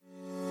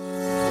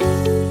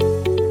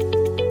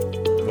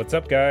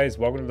What's up, guys?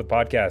 Welcome to the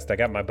podcast. I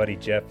got my buddy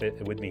Jeff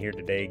with me here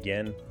today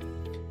again.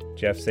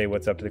 Jeff, say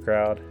what's up to the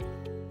crowd.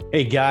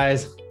 Hey,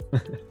 guys.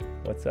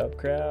 What's up,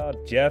 crowd?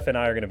 Jeff and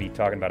I are going to be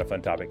talking about a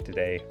fun topic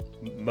today.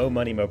 Mo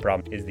Money, Mo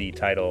Problem is the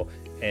title.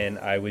 And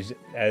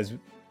as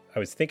I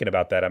was thinking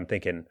about that, I'm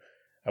thinking,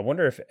 I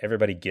wonder if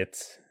everybody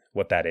gets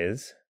what that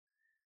is.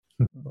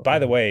 By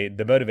the way,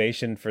 the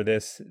motivation for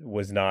this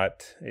was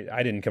not,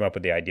 I didn't come up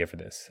with the idea for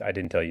this. I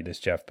didn't tell you this,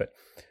 Jeff, but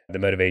the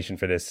motivation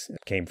for this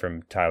came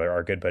from Tyler,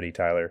 our good buddy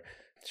Tyler.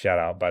 Shout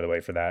out, by the way,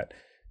 for that.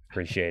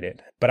 Appreciate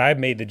it. But I've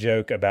made the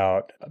joke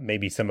about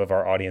maybe some of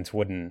our audience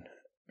wouldn't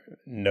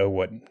know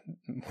what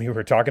we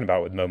were talking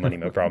about with Mo Money,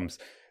 Mo Problems.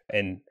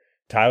 And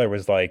Tyler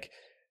was like,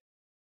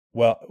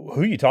 well,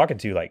 who are you talking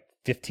to? Like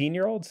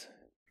 15-year-olds?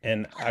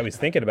 And I was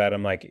thinking about it.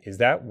 I'm like, is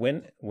that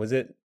when was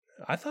it?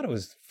 I thought it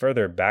was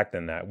further back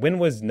than that. When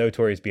was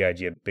Notorious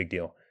B.I.G. a big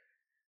deal?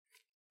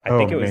 I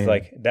think it was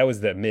like, that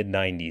was the mid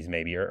 90s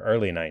maybe, or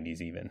early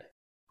 90s even.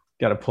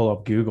 Got to pull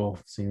up Google.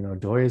 So,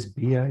 Notorious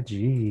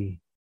B.I.G.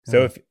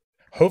 So if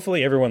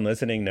hopefully everyone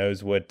listening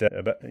knows what,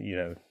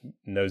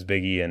 knows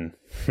Biggie and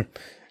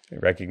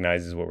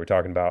recognizes what we're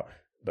talking about.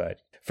 But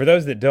for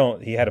those that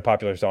don't, he had a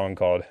popular song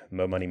called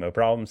Mo Money, Mo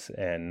Problems.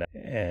 And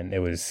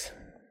it was,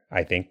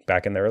 I think,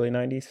 back in the early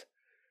 90s.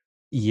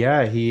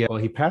 Yeah, he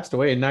passed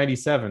away in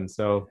 97,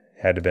 so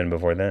had to have been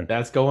before then.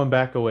 That's going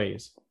back a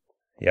ways.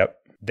 Yep.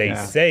 They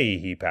say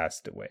he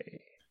passed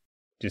away.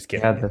 Just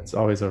kidding. Yeah, that's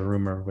always a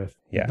rumor with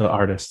the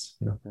artists.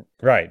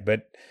 Right.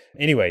 But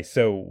anyway,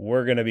 so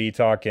we're going to be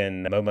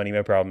talking Mo Money,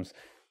 Mo Problems.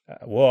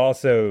 We'll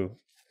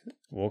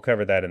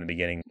cover that in the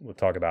beginning. We'll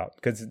talk about,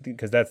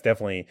 because that's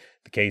definitely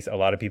the case. A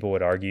lot of people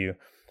would argue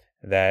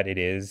that it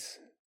is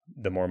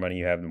the more money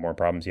you have, the more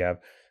problems you have.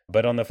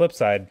 But on the flip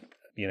side,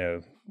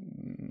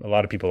 a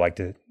lot of people like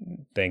to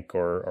think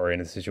or are in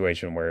a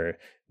situation where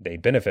they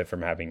benefit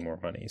from having more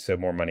money. So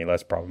more money,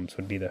 less problems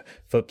would be the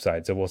flip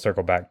side. So we'll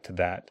circle back to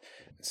that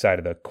side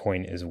of the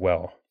coin as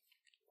well.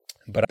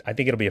 But I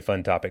think it'll be a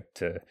fun topic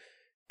to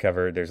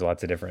cover. There's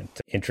lots of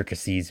different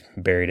intricacies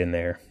buried in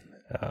there.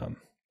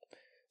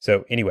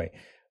 So anyway,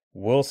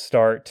 we'll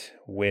start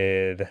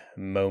with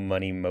Mo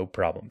Money, Mo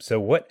Problems.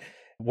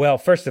 Well,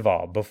 first of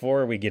all,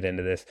 before we get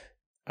into this,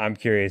 I'm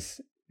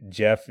curious,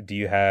 Jeff, do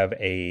you have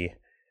a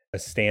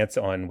stance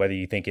on whether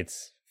you think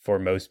it's for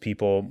most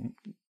people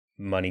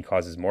money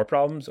causes more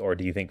problems, or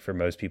do you think for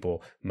most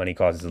people money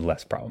causes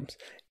less problems?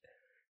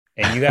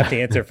 And you have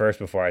to answer first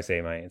before I say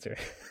my answer.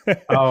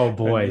 Oh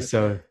boy.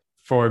 So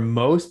for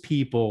most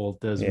people,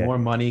 does more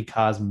money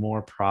cause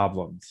more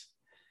problems?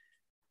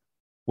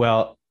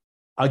 Well,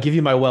 I'll give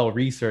you my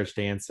well-researched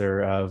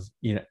answer of,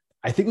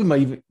 I think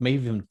we may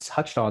even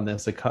touched on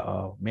this a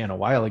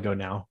while ago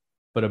now,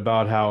 but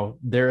about how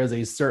there is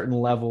a certain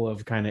level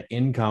of kind of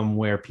income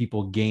where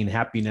people gain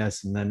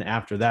happiness. And then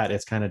after that,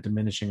 it's kind of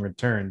diminishing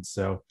returns.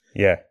 So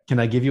yeah, can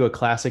I give you a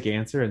classic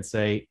answer and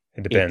say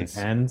it depends? It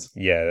depends.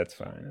 Yeah, that's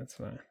fine.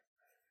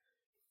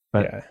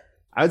 But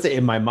I would say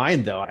in my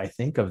mind, though, I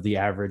think of the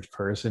average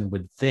person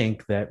would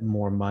think that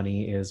more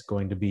money is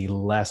going to be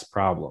less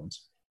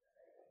problems.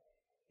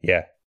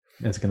 Yeah.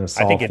 It's going to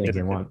solve things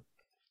they want.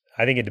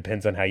 I think it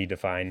depends on how you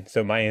define.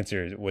 So my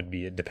answer would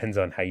be, it depends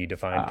on how you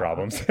define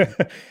problems.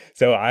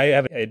 So I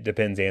have it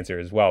depends answer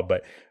as well,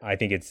 but I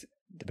think it's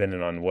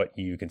dependent on what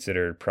you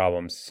consider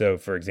problems. So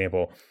for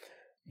example,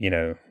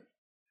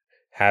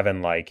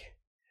 having like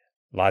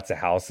lots of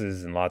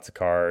houses and lots of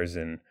cars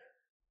and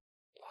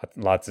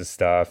lots of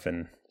stuff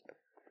and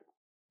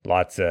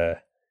lots of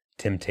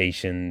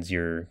temptations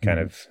you're kind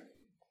of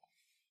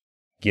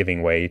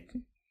giving way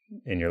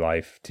in your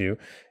life too.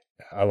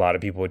 A lot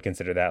of people would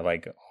consider that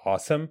like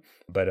awesome,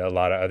 but a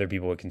lot of other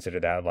people would consider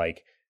that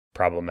like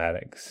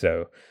problematic.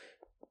 So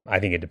I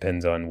think it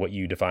depends on what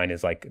you define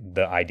as like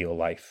the ideal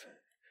life.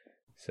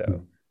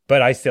 So,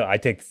 but I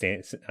take the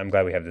stance. I'm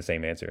glad we have the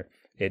same answer.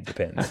 It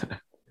depends.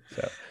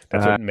 So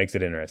that's what makes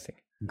it interesting.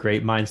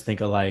 Great minds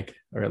think alike,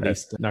 or at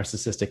least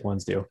narcissistic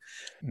ones do.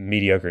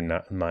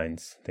 Mediocre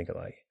minds think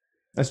alike.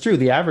 That's true.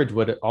 The average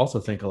would also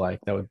think alike.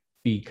 That would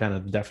be kind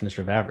of the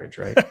definition of average,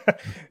 right?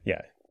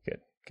 Yeah.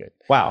 Good.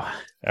 Wow.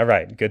 All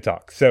right. Good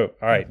talk. So,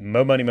 all right.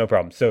 Mo Money, Mo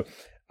Problems. So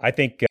I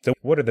think, so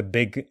what are the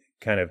big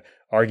kind of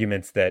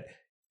arguments that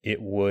it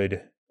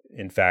would,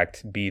 in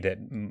fact, be that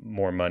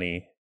more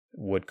money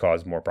would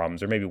cause more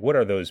problems? Or maybe what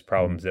are those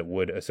problems that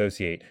would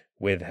associate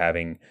with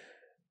having,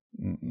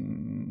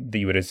 that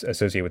you would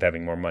associate with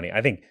having more money?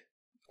 I think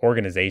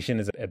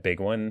organization is a big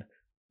one.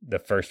 The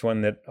first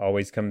one that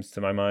always comes to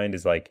my mind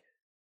is like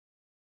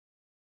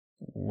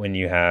when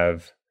you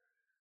have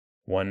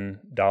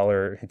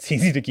 $1, it's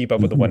easy to keep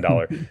up with the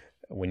 $1.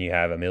 When you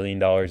have $1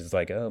 million, it's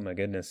like, oh my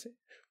goodness.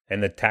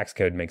 And the tax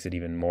code makes it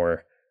even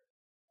more,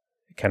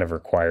 it kind of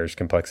requires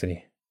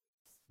complexity.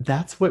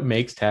 That's what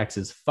makes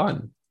taxes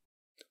fun.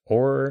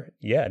 Or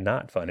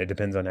not fun. It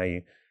depends on how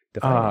you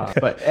define it.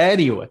 But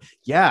anyway,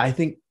 I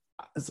think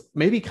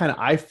maybe kind of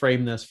I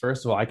frame this.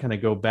 First of all, I kind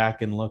of go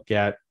back and look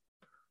at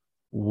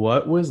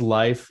what was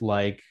life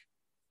like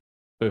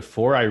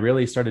before I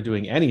really started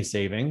doing any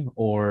saving,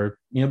 or,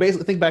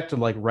 basically think back to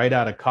like right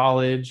out of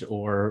college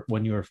or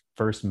when you were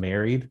first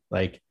married.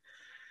 Like,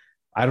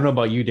 I don't know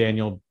about you,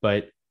 Daniel,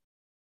 but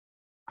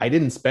I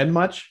didn't spend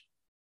much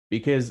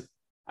because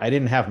I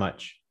didn't have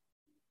much.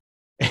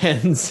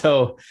 And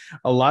so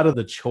a lot of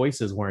the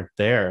choices weren't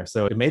there.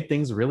 So it made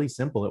things really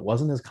simple. It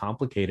wasn't as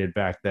complicated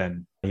back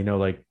then,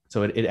 like,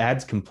 so it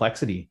adds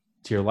complexity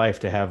to your life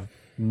to have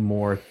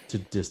more to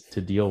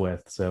deal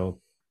with. So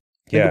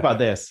think about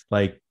this,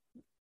 like,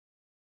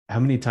 how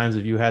many times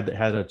have you had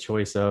a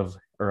choice of,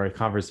 or a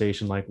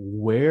conversation like,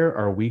 where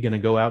are we going to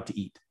go out to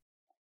eat?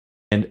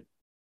 And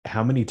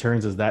how many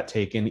turns has that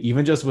taken,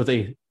 even just with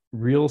a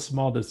real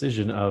small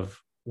decision of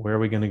where are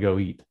we going to go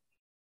eat?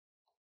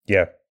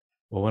 Yeah.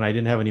 Well, when I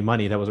didn't have any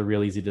money, that was a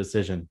real easy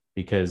decision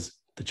because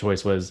the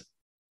choice was,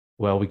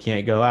 well, we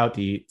can't go out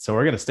to eat, so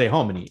we're going to stay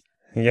home and eat.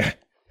 Yeah.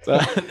 So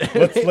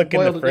let's look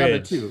in the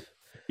fridge.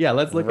 Yeah,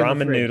 let's look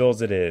ramen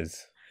noodles it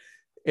is.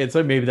 And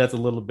so maybe that's a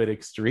little bit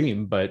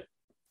extreme, but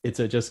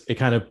it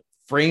kind of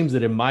frames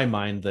it in my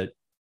mind that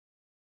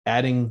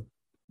adding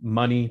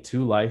money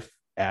to life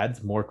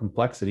adds more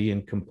complexity,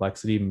 and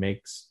complexity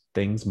makes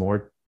things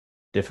more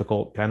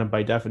difficult, kind of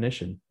by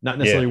definition. Not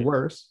necessarily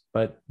worse,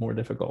 but more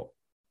difficult.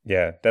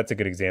 Yeah, that's a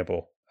good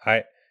example.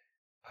 I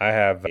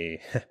have we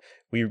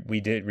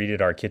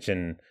redid our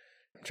kitchen.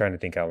 I'm trying to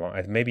think how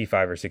long, maybe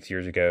 5 or 6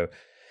 years ago.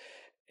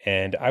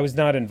 And I was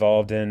not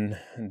involved in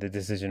the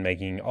decision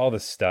making, all the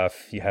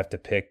stuff you have to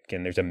pick,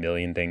 and there's a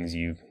million things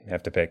you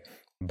have to pick.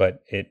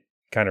 But it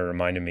kind of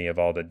reminded me of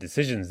all the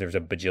decisions. There's a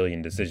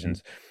bajillion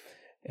decisions.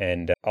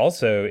 And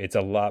also, it's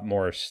a lot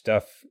more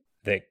stuff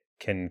that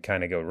can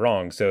kind of go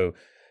wrong. So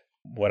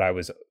what I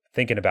was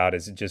thinking about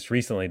is just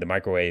recently the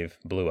microwave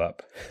blew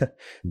up.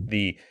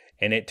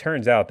 And it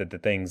turns out that the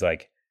thing's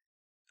like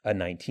a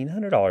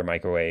 $1,900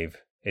 microwave.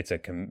 It's a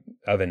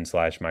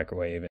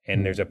oven/microwave,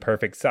 and there's a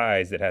perfect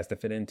size that has to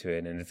fit into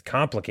it, and it's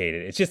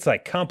complicated. It's just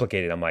like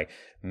complicated. I'm like,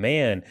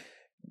 man,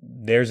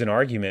 there's an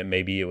argument.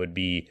 Maybe it would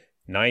be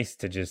nice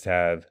to just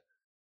have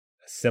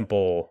a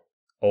simple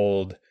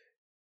old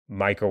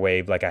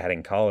microwave like I had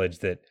in college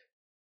that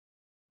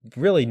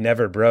really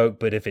never broke,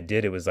 but if it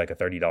did, it was like a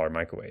 $30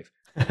 microwave.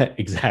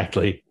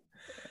 Exactly.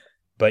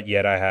 But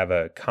yet I have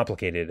a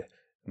complicated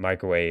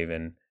microwave,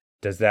 and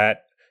does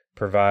that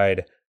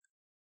provide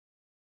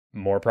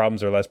more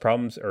problems or less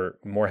problems, or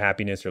more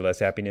happiness or less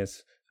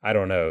happiness? I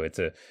don't know.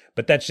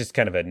 But that's just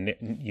kind of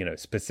a,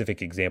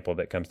 specific example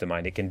that comes to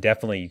mind. You can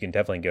definitely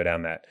go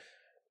down that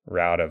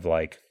route of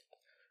like,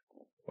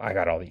 I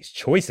got all these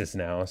choices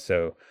now.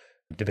 So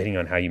depending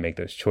on how you make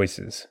those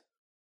choices.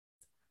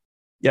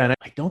 Yeah. And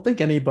I don't think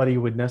anybody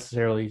would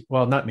necessarily,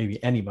 well, not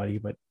maybe anybody,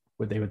 but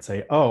they would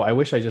say, oh, I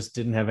wish I just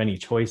didn't have any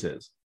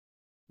choices.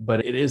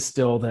 But it is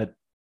still that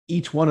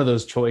each one of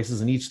those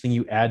choices and each thing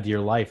you add to your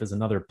life is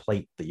another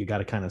plate that you got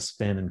to kind of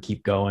spin and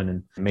keep going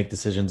and make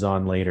decisions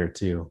on later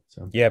too.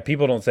 So yeah,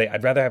 people don't say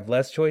I'd rather have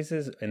less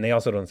choices, and they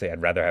also don't say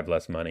I'd rather have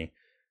less money,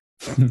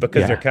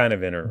 because they're kind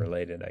of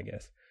interrelated, I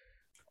guess.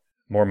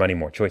 More money,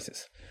 more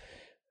choices.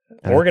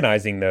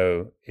 Organizing,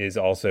 though, is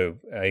also,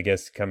 I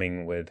guess,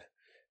 going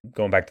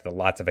back to the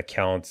lots of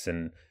accounts,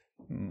 and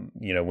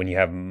when you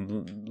have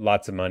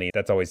lots of money,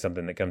 that's always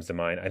something that comes to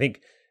mind. I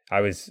think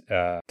I was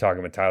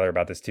talking with Tyler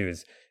about this too,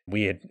 is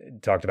we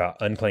had talked about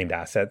unclaimed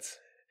assets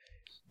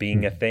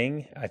being a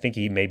thing. I think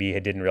he maybe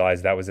didn't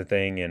realize that was a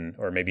thing,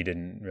 or maybe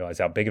didn't realize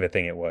how big of a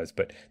thing it was.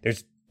 But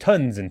there's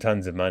tons and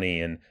tons of money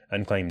in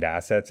unclaimed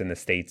assets, and the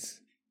states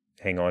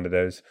hang on to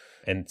those.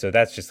 And so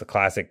that's just the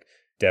classic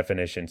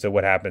definition. So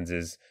what happens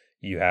is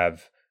you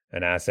have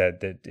an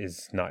asset that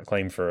is not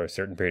claimed for a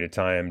certain period of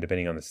time.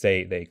 Depending on the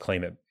state, they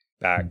claim it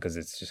back because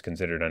it's just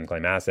considered an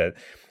unclaimed asset.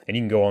 And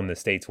you can go on the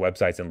state's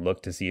websites and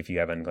look to see if you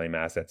have unclaimed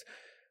assets.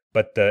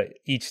 But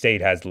each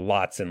state has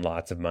lots and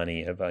lots of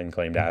money of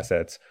unclaimed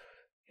assets.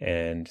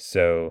 And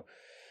so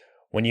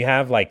when you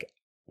have like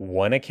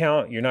one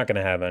account, you're not going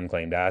to have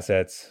unclaimed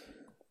assets.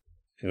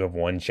 You have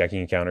one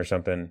checking account or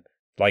something.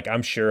 Like,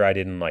 I'm sure I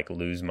didn't like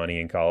lose money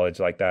in college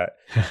like that.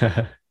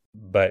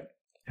 But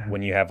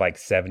when you have like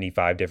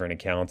 75 different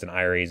accounts and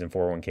IRAs and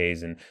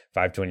 401ks and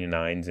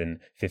 529s and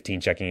 15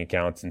 checking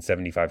accounts and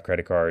 75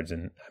 credit cards,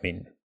 and I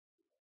mean,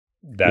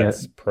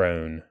 that's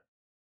prone.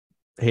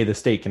 Hey, the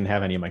state can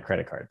have any of my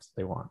credit cards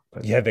they want.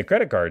 But yeah, the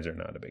credit cards are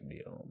not a big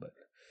deal. But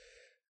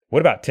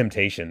what about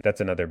temptation?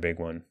 That's another big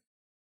one.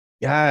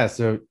 Yeah,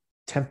 so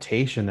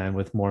temptation then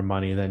with more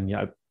money, then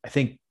I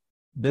think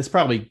this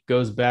probably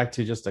goes back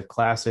to just a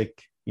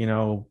classic,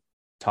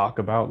 talk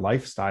about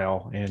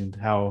lifestyle and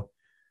how,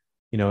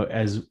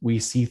 as we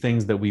see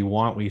things that we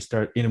want, we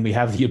start, we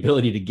have the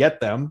ability to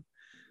get them,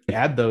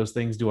 add those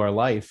things to our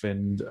life,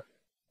 and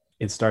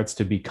it starts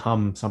to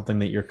become something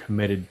that you're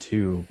committed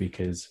to.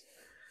 Because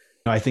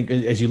I think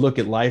as you look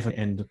at life,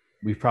 and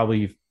you've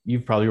probably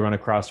run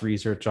across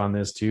research on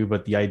this too,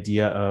 but the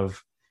idea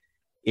of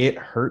it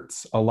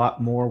hurts a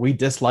lot more. We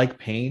dislike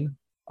pain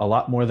a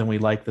lot more than we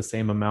like the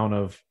same amount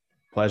of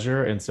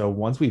pleasure. And so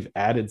once we've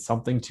added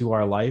something to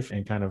our life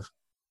and kind of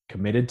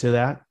committed to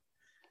that,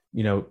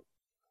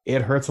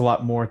 it hurts a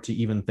lot more to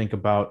even think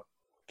about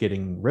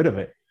getting rid of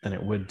it than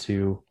it would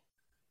to,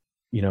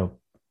 you know,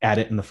 add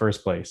it in the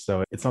first place.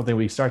 So it's something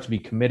we start to be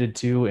committed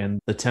to. And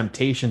the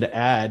temptation to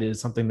add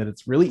is something that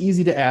it's really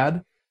easy to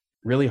add,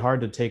 really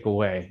hard to take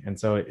away. And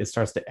so it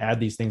starts to add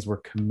these things we're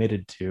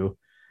committed to,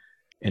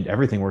 and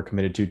everything we're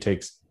committed to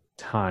takes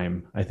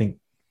time. I think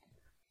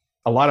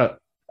a lot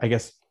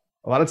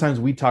of times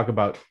we talk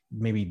about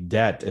maybe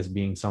debt as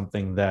being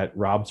something that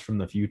robs from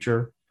the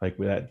future, like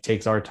that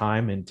takes our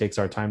time and takes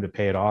our time to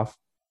pay it off.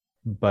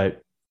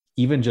 But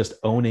even just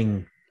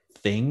owning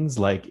things,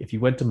 like if you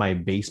went to my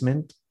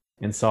basement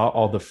and saw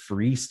all the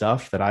free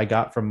stuff that I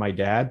got from my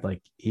dad,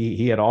 like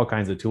he had all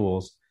kinds of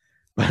tools,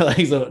 but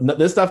like, so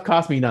this stuff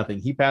cost me nothing.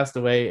 He passed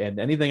away and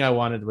anything I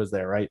wanted was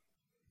there, right?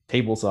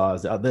 Table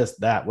saws, this,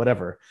 that,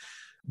 whatever.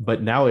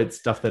 But now it's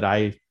stuff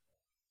that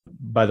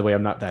by the way,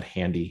 I'm not that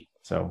handy.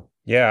 So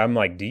yeah, I'm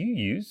like, do you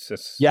use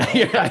this? Yeah,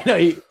 I know.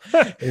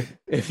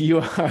 If you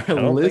are I don't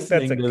think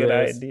listening that's a to good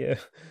this, idea.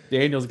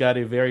 Daniel's got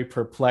a very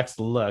perplexed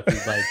look.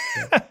 He's like,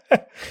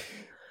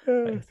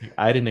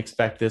 I didn't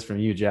expect this from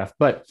you, Jeff.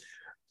 But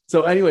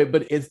so anyway,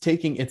 but it's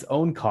taking its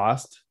own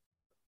cost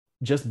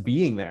just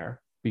being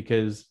there,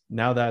 because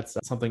now that's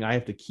something I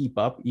have to keep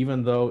up,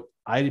 even though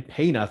I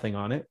pay nothing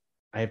on it.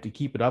 I have to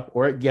keep it up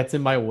or it gets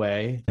in my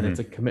way, and it's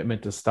a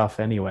commitment to stuff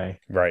anyway.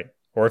 Right.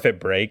 Or if it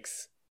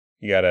breaks,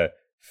 you got to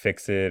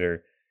fix it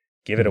or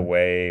give it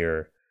away,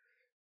 or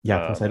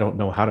plus I don't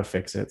know how to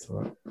fix it.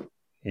 So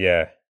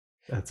yeah.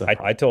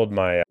 I told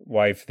my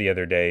wife the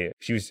other day,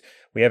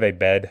 we have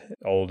a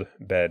old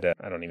bed,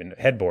 I don't even know,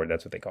 headboard,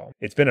 that's what they call it.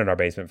 It's been in our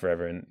basement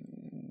forever,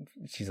 and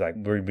she's like,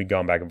 we've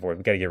gone back and forth,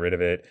 we got to get rid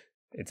of it.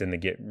 It's in the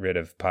get rid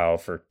of pile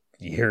for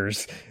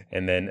years.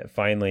 And then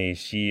finally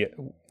she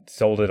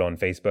sold it on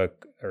Facebook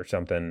or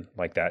something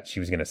like that. She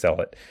was going to sell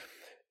it.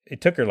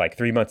 It took her like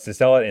 3 months to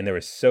sell it, and there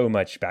was so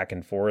much back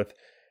and forth,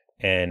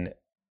 and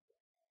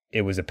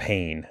it was a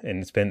pain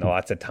and spent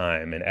lots of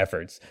time and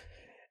efforts.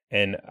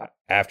 And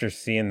after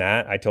seeing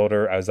that, I told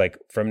her, I was like,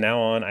 from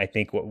now on, I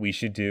think what we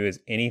should do is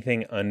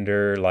anything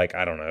under like,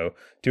 I don't know,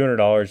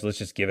 $200, let's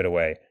just give it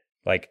away.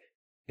 Like,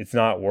 it's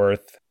not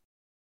worth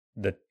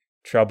the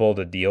trouble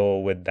to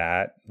deal with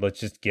that. Let's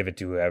just give it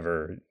to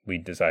whoever we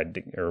decide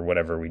to, or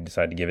whatever we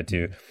decide to give it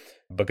to.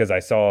 Because I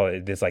saw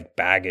this like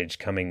baggage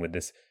coming with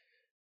this.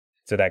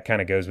 So that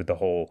kind of goes with the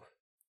whole,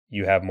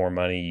 you have more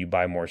money, you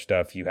buy more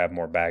stuff, you have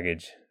more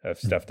baggage of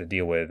stuff to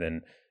deal with.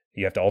 And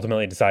you have to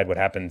ultimately decide what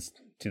happens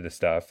to the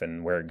stuff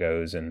and where it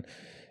goes, and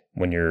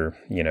when you're,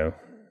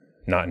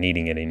 not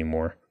needing it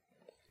anymore.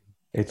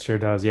 It sure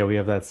does. Yeah, we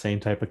have that same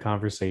type of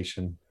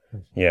conversation.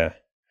 Yeah.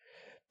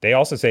 They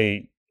also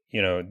say,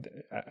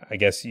 I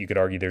guess you could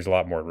argue there's a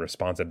lot more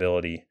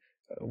responsibility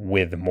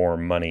with more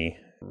money.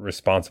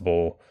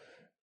 Responsible,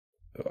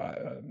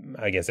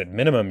 I guess at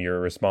minimum,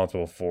 you're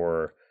responsible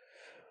for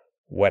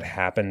what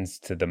happens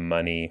to the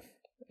money,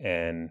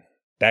 and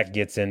that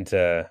gets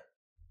into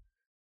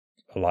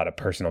a lot of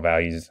personal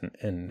values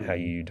and how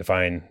you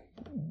define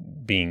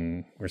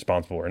being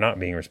responsible or not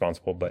being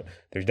responsible. But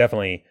there's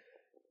definitely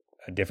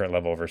a different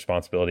level of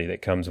responsibility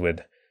that comes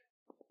with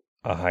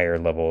a higher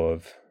level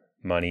of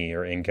money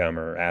or income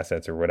or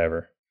assets or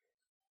whatever.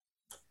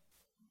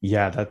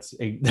 Yeah,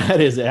 that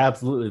is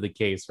absolutely the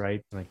case,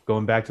 right? Like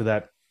going back to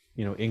that,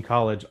 in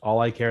college, all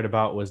I cared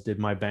about was, did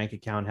my bank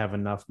account have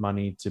enough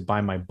money to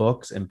buy my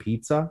books and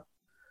pizza?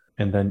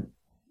 And then,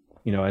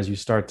 as you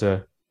start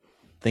to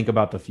think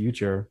about the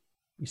future,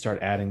 you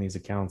start adding these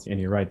accounts, and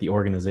you're right, the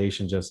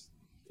organization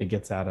it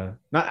gets not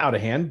out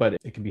of hand, but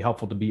it can be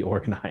helpful to be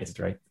organized,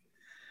 right?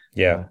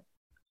 Yeah.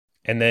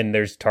 And then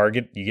there's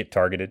you get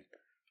targeted.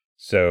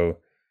 So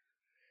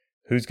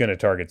who's going to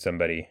target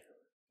somebody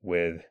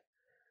with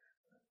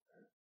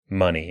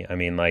money? I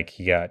mean, like,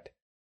 you got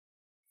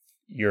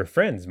your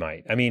friends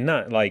might. I mean,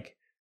 not like,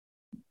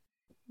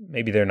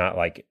 maybe they're not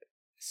like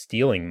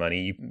stealing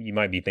money. You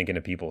might be thinking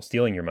of people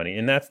stealing your money,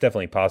 and that's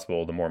definitely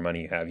possible. The more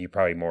money you have, you're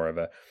probably more of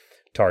a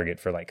target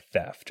for like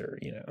theft or,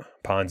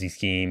 Ponzi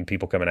scheme,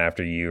 people coming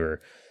after you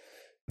or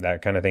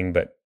that kind of thing.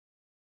 But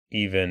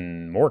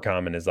even more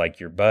common is like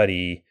your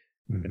buddy,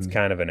 it's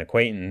kind of an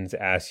acquaintance,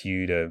 asks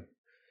you to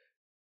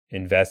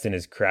invest in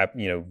his crap,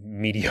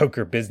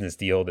 mediocre business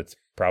deal that's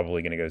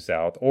probably going to go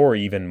south. Or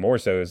even more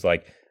so is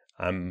like,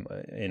 I'm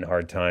in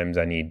hard times,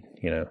 I need,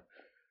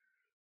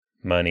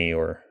 money.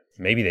 Or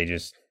maybe they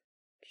just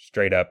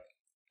straight up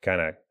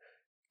kind of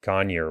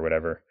con you or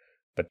whatever.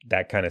 But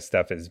that kind of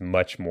stuff is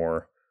much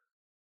more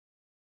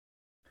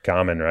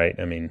common, right?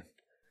 I mean,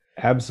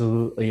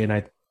 absolutely. And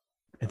I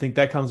think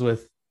that comes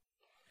with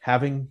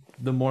having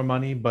the more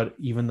money, but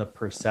even the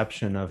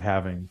perception of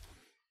having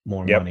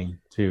more money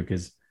too,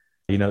 because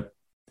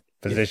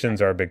physicians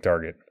are a big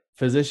target.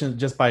 Physicians,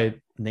 just by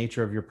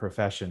nature of your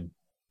profession,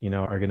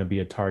 are going to be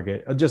a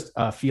target. Just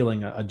a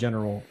feeling, a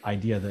general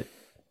idea that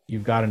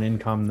you've got an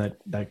income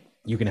that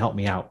you can help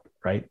me out,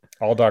 right?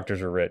 All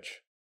doctors are rich.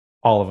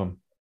 All of them,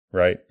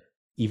 right?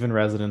 Even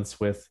residents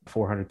with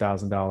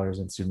 $400,000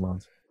 in student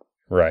loans.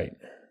 Right.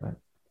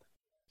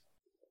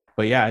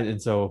 But yeah,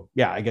 and so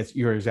yeah, I guess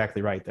you're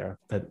exactly right there,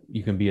 that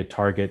you can be a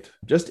target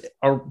just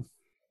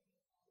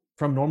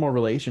from normal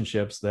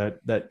relationships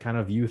that kind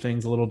of view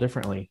things a little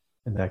differently,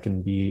 and that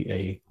can be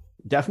a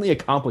definitely a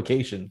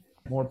complication,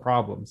 more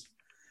problems.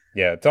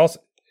 Yeah,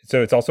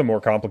 it's also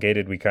more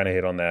complicated. We kind of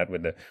hit on that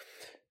with the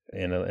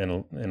in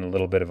a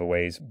little bit of a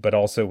ways, but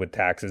also with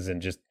taxes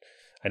and just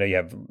I know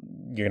you're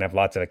gonna have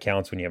lots of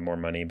accounts when you have more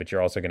money, but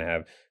you're also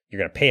you're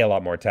gonna pay a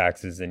lot more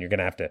taxes, and you're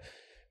gonna have to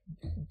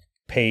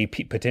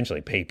potentially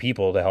pay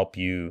people to help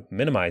you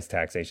minimize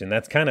taxation.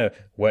 That's kind of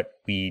what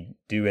we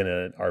do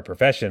in our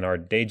profession, our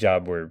day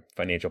job. We're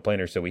financial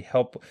planners, so we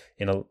help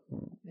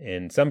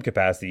in some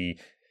capacity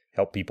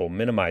help people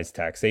minimize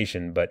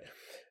taxation, but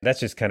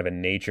that's just kind of a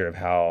nature of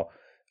how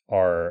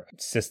our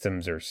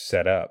systems are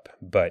set up.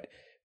 But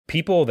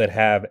people that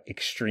have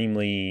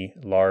extremely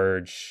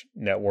large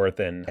net worth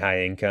and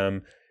high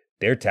income,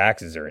 their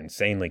taxes are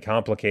insanely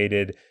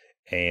complicated,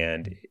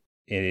 and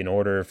in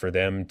order for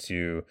them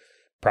to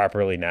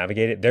properly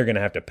navigate it, they're going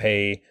to have to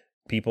pay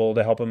people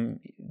to help them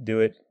do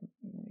it,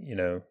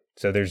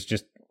 so there's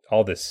just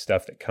all this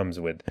stuff that comes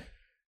with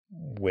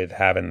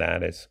having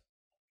that is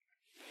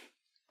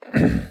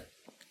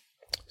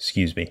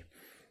excuse me.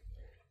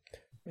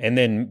 And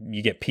then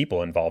you get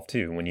people involved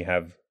too when you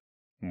have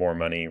more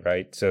money,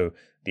 right? So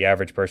the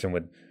average person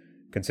with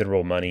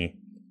considerable money,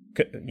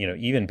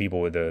 even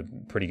people with a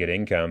pretty good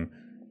income,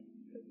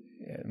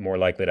 more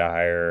likely to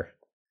hire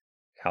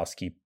house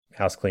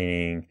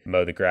cleaning,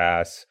 mow the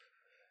grass,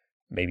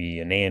 maybe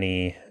a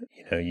nanny.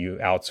 You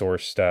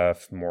outsource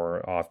stuff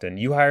more often.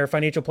 You hire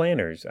financial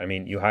planners. I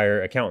mean, you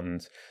hire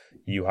accountants.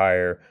 You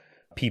hire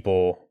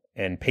people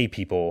and pay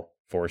people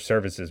for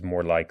services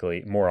more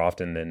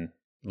often than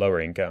lower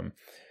income.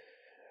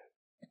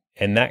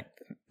 And that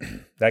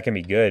can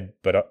be good,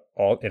 but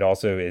it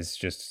also is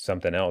just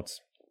something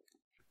else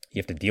you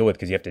have to deal with,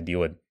 because you have to deal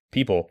with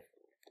people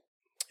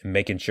and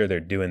making sure they're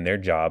doing their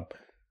job.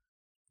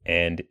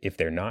 And if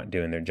they're not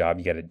doing their job,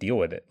 you got to deal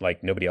with it.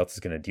 Like nobody else is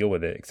going to deal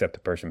with it except the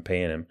person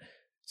paying them.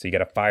 So you got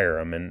to fire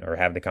them or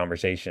have the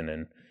conversation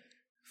and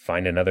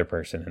find another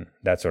person and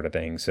that sort of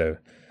thing. So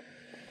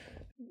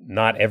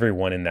not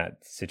everyone in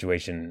that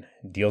situation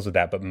deals with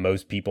that, but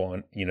most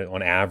people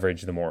on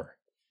average, the more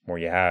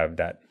you have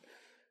that,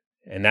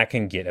 and that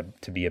can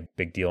get to be a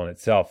big deal in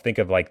itself. Think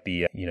of like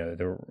the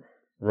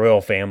royal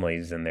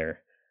families and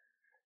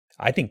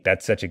I think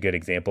that's such a good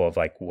example of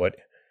like what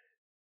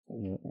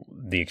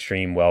the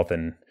extreme wealth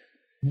and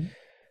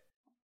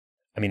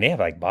I mean, they have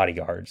like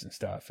bodyguards and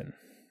stuff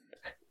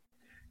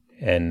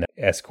and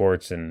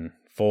escorts and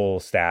full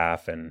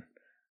staff and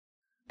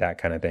that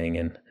kind of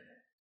thing.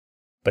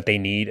 But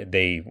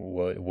they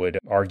would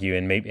argue,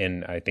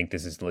 and I think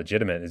this is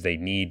legitimate, is they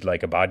need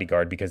like a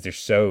bodyguard because they're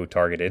so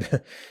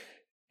targeted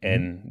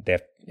and they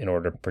have, in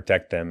order to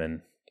protect them,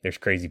 and there's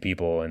crazy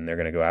people and they're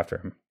going to go after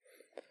them.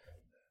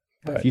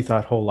 But if you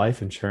thought whole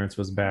life insurance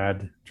was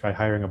bad, try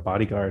hiring a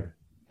bodyguard.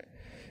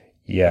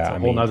 Yeah. That's a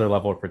whole nother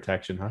level of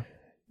protection, huh?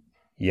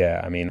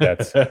 Yeah. I mean,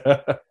 that's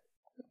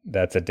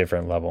a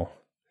different level.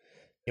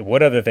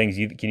 What other things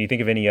can you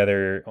think of any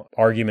other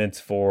arguments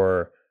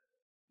for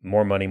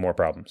more money, more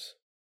problems?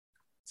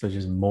 So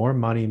just more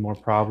money, more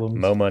problems.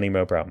 Mo money,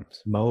 mo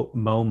problems.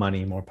 Mo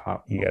money, more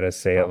problems. You got to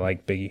say it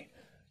like Biggie.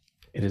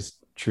 It is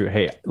true.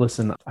 Hey,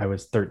 listen, I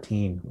was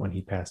 13 when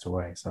he passed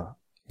away. So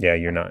yeah,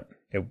 you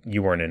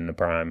weren't in the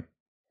prime.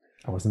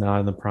 I was not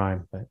in the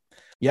prime, but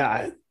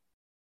yeah,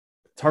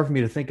 it's hard for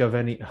me to think of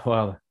any.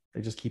 Well,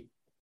 they just keep,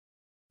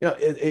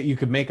 you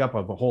could make up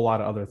of a whole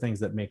lot of other things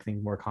that make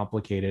things more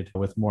complicated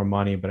with more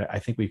money. But I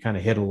think we kind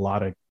of hit a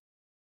lot of,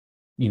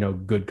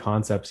 good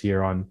concepts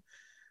here on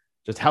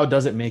just how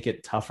does it make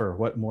it tougher?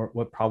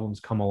 What problems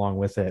come along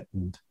with it?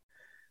 And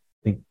I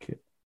think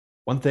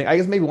one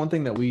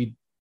thing that we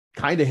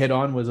kind of hit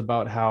on was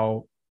about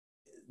how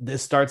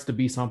this starts to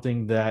be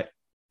something that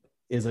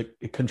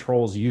it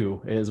controls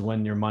you, is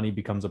when your money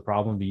becomes a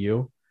problem to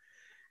you.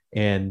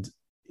 And,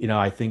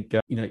 I think,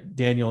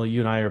 Daniel,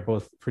 you and I are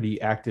both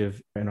pretty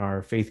active in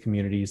our faith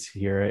communities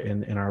here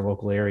in our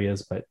local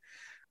areas, but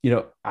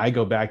I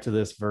go back to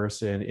this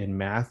verse in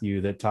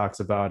Matthew that talks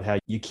about how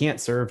you can't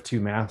serve two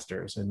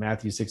masters. And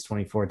Matthew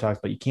 6:24 talks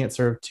about you can't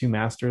serve two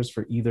masters,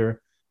 for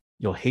either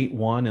you'll hate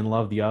one and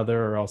love the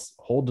other, or else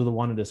hold to the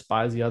one and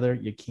despise the other.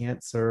 You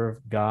can't serve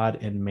God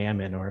and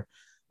mammon, or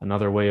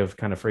another way of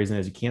kind of phrasing it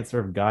is you can't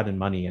serve God and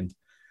money. And,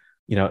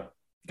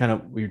 kind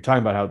of we were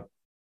talking about how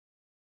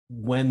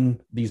when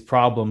these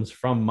problems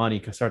from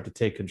money start to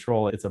take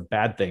control, it's a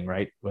bad thing,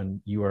 right?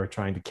 When you are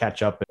trying to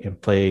catch up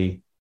and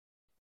play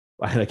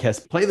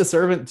the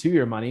servant to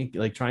your money,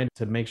 like trying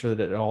to make sure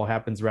that it all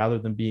happens rather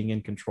than being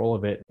in control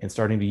of it and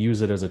starting to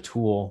use it as a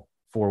tool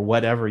for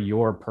whatever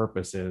your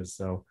purpose is.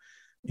 So,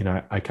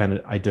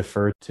 I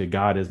defer to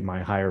God as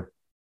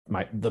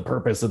the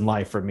purpose in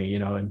life for me,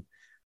 and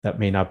that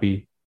may not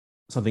be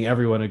something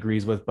everyone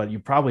agrees with, but you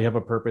probably have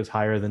a purpose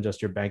higher than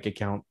just your bank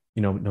account,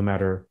 no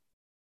matter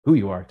who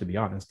you are, to be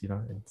honest,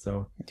 and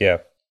so yeah,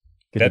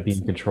 get to be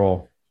in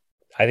control.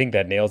 I think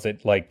that nails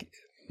it. Like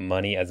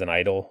money as an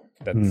idol.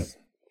 That's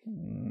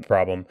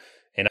problem.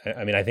 And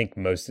I mean, I think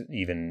most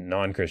even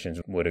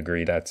non-Christians would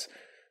agree that's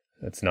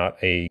not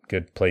a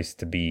good place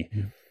to be.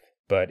 Yeah.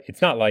 But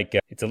it's not like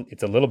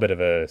it's a little bit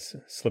of a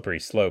slippery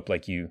slope.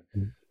 Like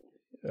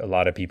a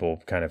lot of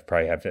people kind of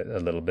probably have a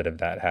little bit of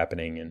that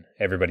happening, and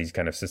everybody's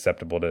kind of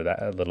susceptible to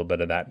that, a little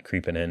bit of that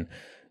creeping in.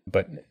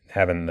 But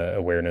having the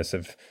awareness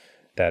of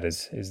that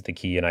is the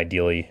key. And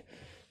ideally,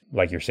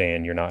 like you're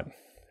saying, you're not.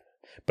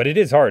 But it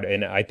is hard,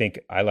 and I think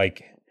I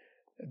like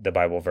the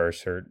Bible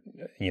verse, or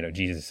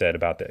Jesus said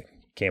about the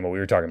camel we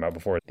were talking about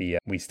before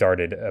we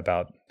started,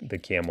 about the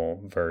camel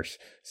verse.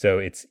 So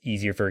it's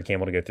easier for a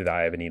camel to go through the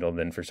eye of a needle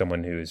than for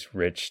someone who is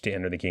rich to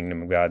enter the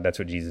kingdom of God. That's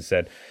what Jesus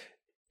said.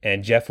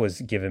 And Jeff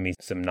was giving me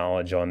some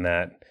knowledge on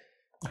that,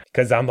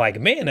 because I'm like,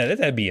 man,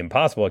 that'd be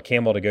impossible, a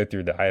camel to go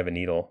through the eye of a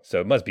needle.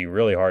 So it must be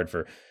really hard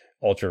for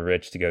ultra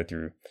rich to go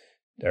through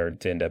or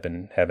to end up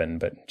in heaven.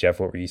 But Jeff,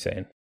 what were you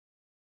saying?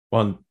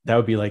 Well, that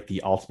would be like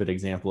the ultimate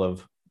example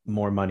of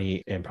more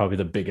money and probably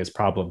the biggest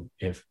problem.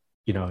 If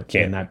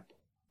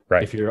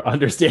right, if your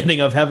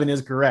understanding of heaven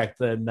is correct,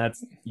 then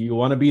you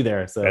want to be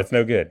there. So that's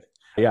no good.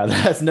 Yeah,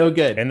 that's no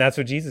good. And that's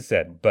what Jesus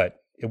said, but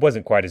it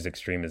wasn't quite as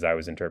extreme as I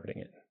was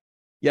interpreting it.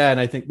 Yeah, and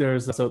I think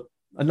there's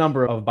a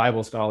number of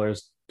Bible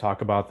scholars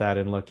talk about that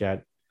and look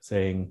at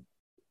saying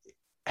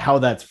how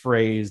that's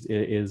phrased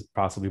is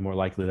possibly more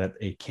likely that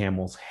a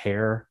camel's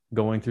hair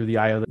going through the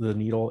eye of the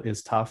needle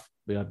is tough,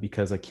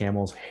 because a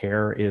camel's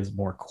hair is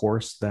more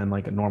coarse than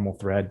like a normal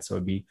thread. So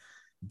it'd be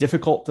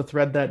difficult to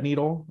thread that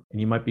needle,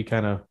 and you might be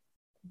kind of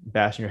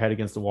bashing your head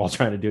against the wall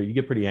trying to do it. You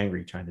get pretty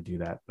angry trying to do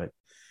that,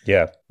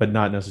 but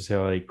not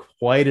necessarily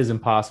quite as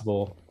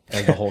impossible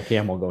as the whole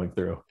camel going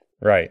through.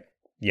 Right.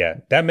 Yeah,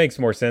 that makes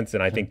more sense.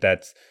 And I think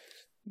that's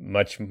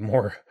much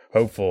more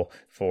hopeful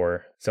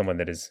for someone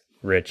that is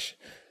rich,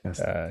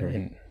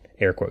 in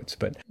air quotes,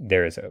 but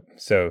there is hope.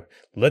 So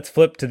let's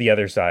flip to the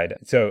other side.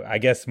 So I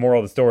guess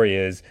moral of the story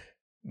is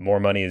more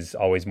money is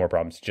always more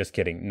problems. Just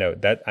kidding. No,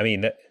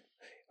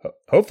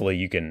 hopefully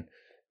you can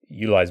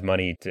utilize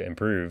money to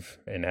improve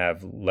and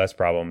have less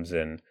problems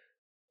and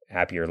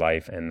happier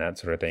life and that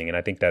sort of thing. And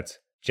I think that's,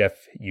 Jeff,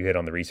 you hit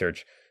on the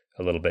research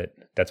a little bit.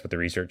 That's what the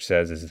research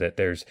says, is that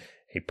there's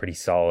a pretty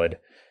solid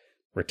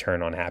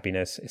return on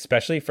happiness,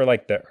 especially for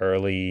like the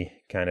early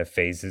kind of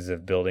phases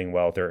of building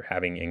wealth or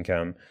having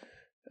income.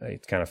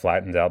 It kind of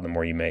flattens out the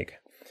more you make.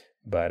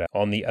 But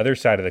on the other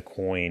side of the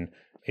coin,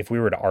 if we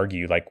were to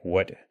argue, like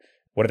what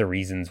are the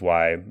reasons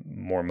why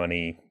more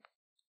money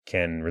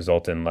can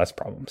result in less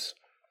problems?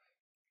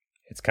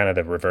 It's kind of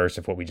the reverse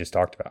of what we just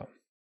talked about.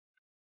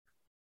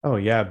 Oh,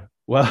 yeah.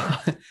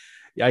 Well,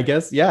 I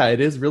guess, yeah,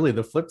 it is really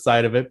the flip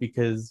side of it,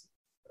 because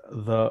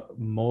the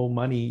more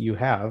money you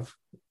have,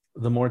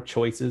 the more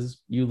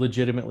choices you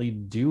legitimately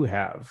do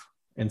have.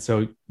 And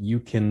so you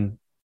can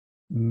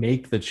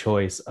make the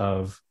choice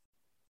of,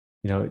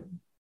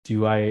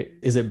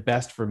 is it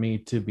best for me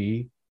to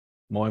be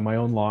mowing my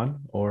own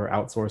lawn or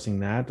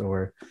outsourcing that?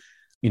 Or,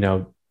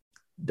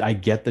 I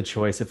get the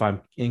choice, if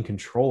I'm in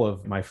control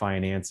of my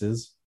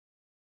finances,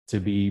 to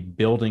be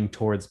building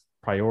towards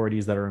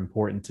priorities that are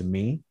important to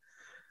me,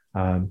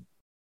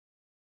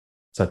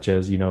 such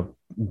as,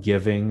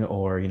 giving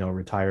or,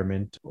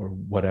 retirement or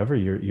whatever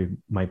you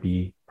might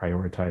be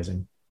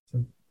prioritizing.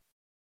 So.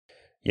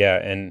 Yeah.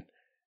 And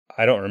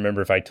I don't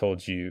remember if I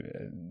told you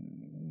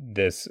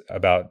this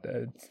about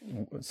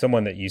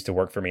someone that used to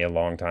work for me a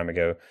long time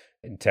ago,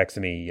 and texted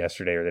me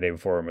yesterday or the day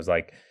before and was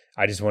like,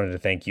 I just wanted to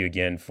thank you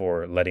again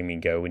for letting me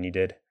go when you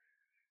did.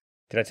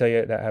 Did I tell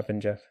you that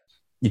happened, Jeff?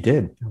 You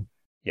did.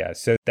 Yeah.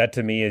 So that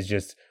to me is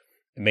just,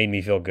 it made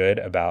me feel good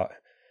about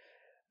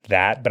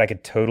that, but I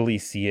could totally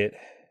see it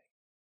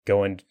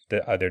going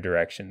the other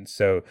direction.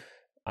 So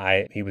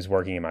he was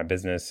working in my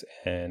business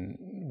and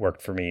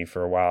worked for me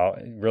for a while.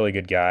 Really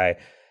good guy,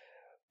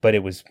 but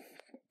it was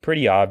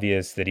pretty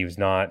obvious that he was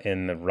not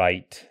in the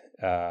right,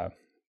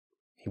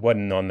 he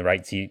wasn't on the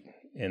right seat,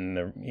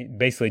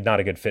 basically not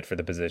a good fit for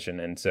the position.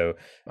 And so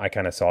I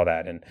kind of saw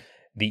that, and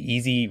the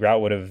easy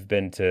route would have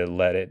been to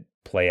let it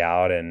play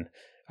out. And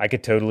I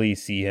could totally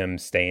see him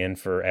staying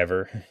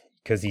forever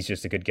because he's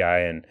just a good guy,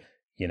 and,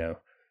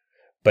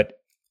 but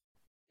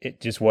it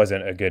just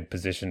wasn't a good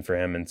position for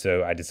him. And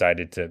so I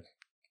decided to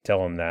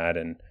tell him that,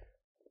 and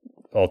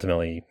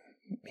ultimately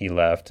he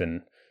left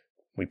and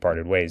we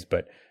parted ways.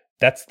 But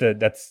that's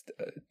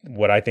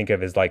what I think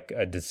of as like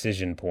a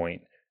decision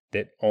point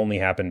that only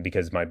happened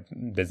because my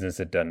business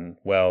had done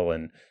well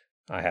and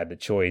I had the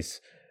choice,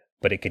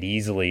 but it could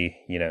easily,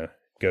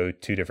 go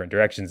two different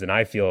directions. And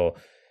I feel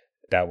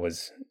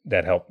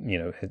that helped,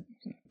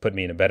 put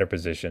me in a better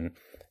position,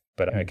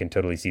 but I can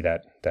totally see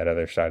that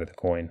other side of the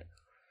coin.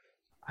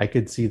 I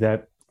could see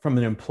that from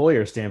an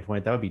employer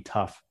standpoint. That would be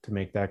tough to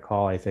make that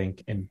call, I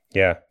think. And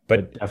yeah,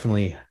 but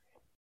definitely,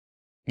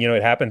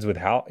 it happens with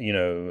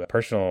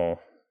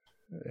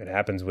it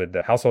happens with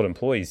the household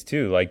employees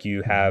too. Like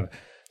you have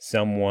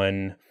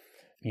someone,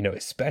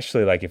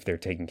 especially like if they're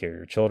taking care of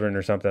your children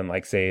or something,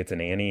 like say it's a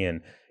nanny,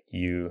 and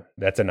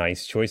that's a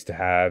nice choice to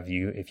have,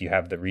 if you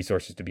have the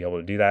resources to be able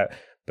to do that.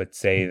 But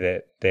say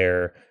that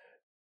they're,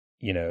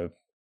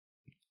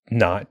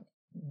 not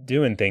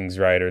doing things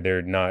right, or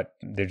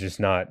they're just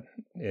not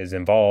as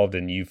involved,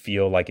 and you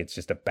feel like it's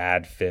just a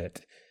bad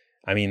fit.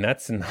 I mean,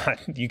 that's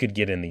not, you could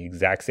get in the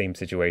exact same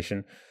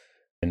situation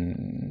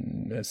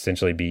and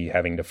essentially be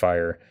having to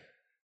fire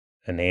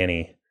a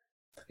nanny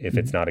if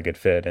it's not a good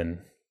fit. And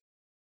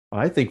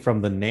I think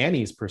from the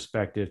nanny's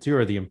perspective too,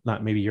 or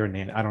not maybe you're a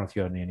nanny. I don't know if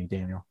you have a nanny,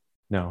 Daniel.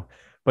 No,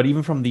 but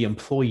even from the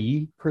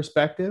employee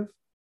perspective,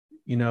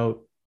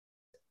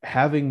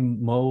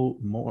 having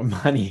more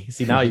money.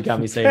 See, now you got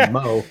me saying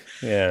Mo.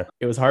 Yeah.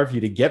 It was hard for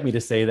you to get me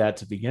to say that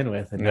to begin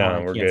with. And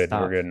now we're good.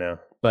 Stop. We're good now.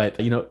 But,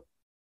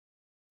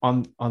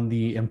 on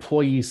the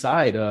employee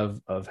side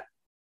of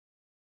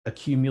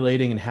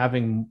accumulating and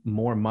having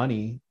more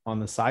money on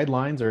the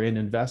sidelines or in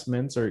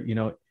investments, or,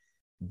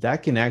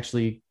 that can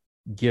actually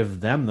give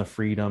them the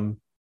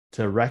freedom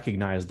to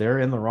recognize they're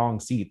in the wrong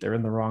seat, they're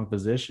in the wrong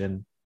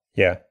position.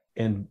 Yeah.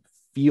 And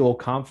feel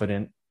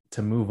confident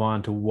to move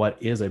on to what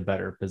is a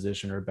better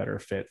position or a better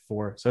fit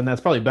for. So, and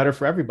that's probably better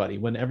for everybody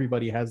when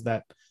everybody has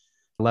that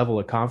level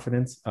of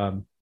confidence.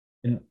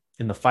 In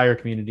the fire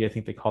community, I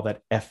think they call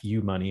that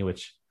FU money,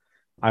 which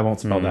I won't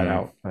spell that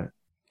out, but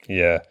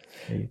yeah,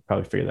 you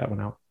probably figure that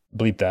one out.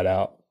 Bleep that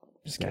out.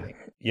 Just kidding.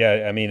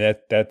 Yeah. I mean,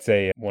 that's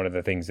one of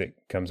the things that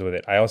comes with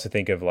it. I also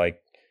think of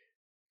like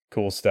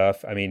cool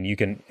stuff. I mean, you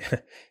can,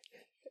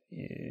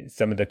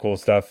 some of the cool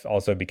stuff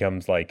also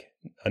becomes like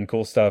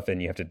uncool stuff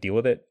and you have to deal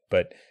with it,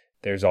 but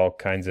there's all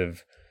kinds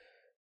of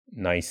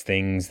nice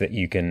things that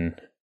you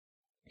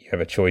have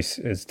a choice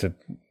as to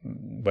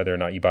whether or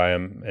not you buy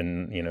them.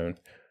 And,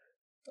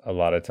 a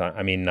lot of time,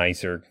 I mean,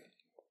 nicer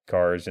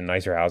cars and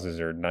nicer houses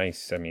are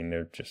nice. I mean,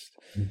 they're just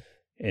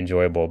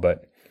enjoyable,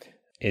 but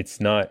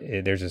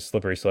there's a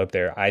slippery slope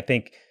there. I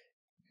think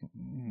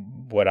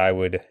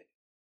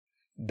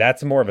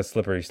that's more of a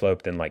slippery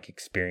slope than like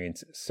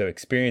experiences. So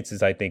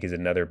experiences, I think, is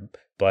another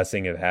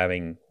blessing of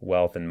having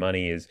wealth and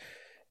money, is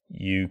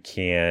you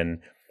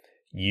can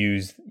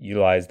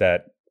utilize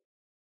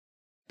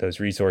those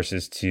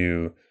resources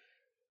to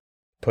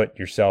put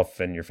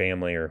yourself and your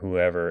family or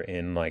whoever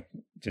in like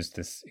just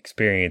this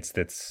experience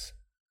that's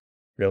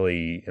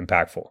really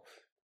impactful,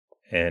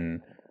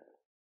 and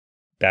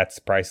that's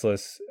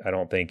priceless. I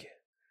don't think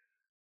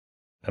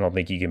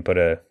you can put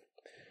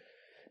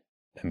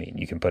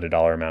you can put a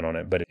dollar amount on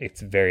it, but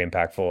it's very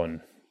impactful,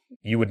 and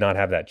you would not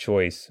have that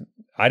choice.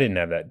 I didn't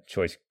have that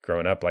choice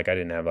growing up. Like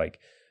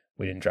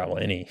we didn't travel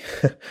any.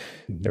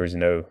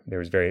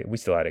 We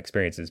still had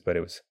experiences, but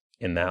it was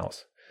in the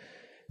house.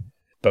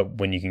 But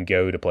when you can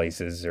go to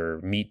places or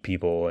meet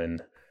people,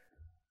 and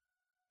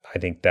I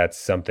think that's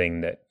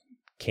something that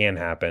can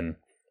happen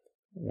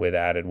with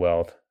added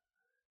wealth,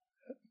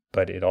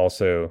 but it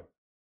also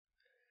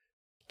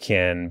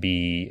can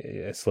be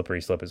a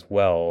slippery slope as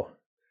well.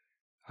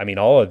 I mean,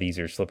 all of these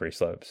are slippery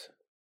slopes.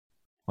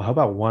 Well, how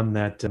about one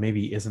that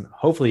maybe isn't,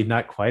 hopefully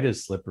not quite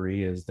as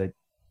slippery, is that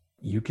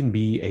you can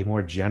be a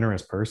more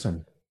generous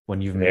person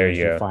when you've managed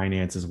your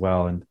finances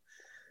well. And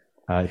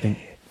I think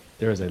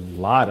there is a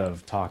lot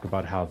of talk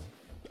about how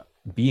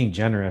being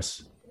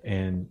generous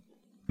and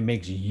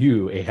makes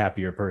you a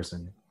happier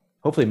person.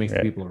 Hopefully it makes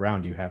the people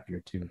around you happier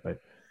too. But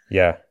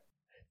yeah,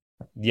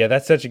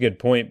 that's such a good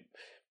point.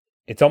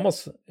 It's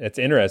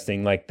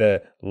interesting. Like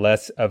the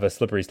less of a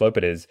slippery slope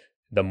it is,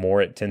 the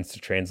more it tends to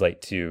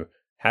translate to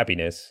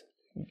happiness,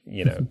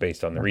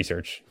 based on the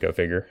research, go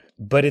figure.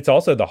 But it's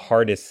also the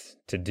hardest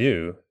to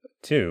do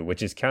too,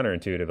 which is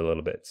counterintuitive a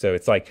little bit. So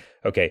it's like,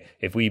 okay,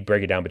 if we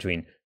break it down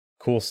between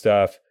cool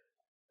stuff,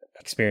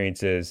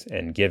 experiences,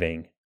 and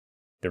giving,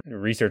 the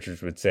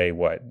researchers would say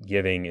what?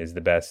 Giving is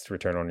the best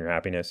return on your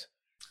happiness.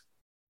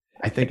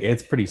 I think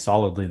it's pretty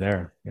solidly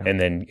there. Yeah. And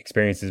then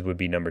experiences would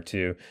be number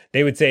 2.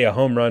 They would say a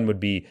home run would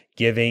be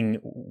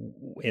giving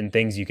in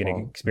things you can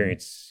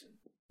experience.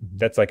 Mm-hmm.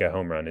 That's like a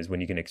home run, is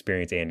when you can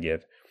experience and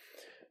give.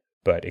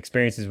 But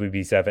experiences would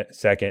be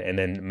second, and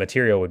then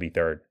material would be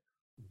third.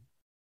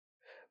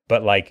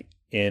 But like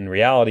in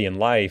reality in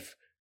life,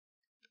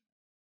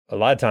 a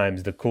lot of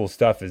times the cool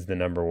stuff is the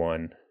number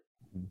 1.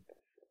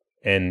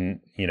 And,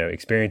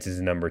 experiences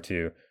is number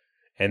 2.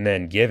 And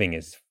then giving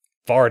is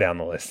far down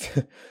the list.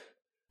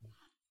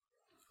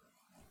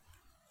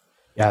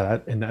 Yeah,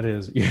 that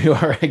is, you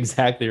are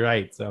exactly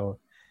right. So,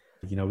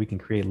 we can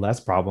create less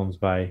problems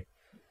by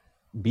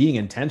being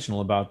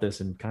intentional about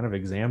this and kind of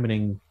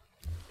examining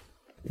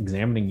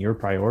your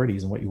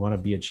priorities and what you want to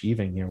be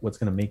achieving. What's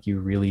going to make you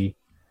really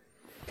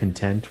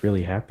content,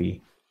 really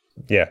happy.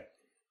 Yeah.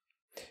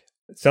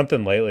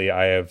 Something lately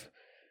I have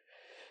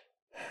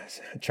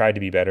tried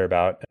to be better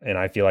about, and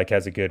I feel like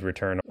has a good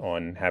return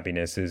on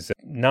happiness, is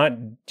not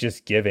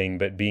just giving,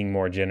 but being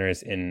more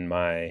generous in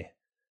my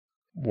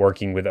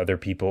working with other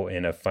people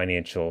in a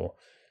financial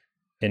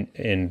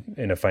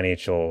in a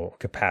financial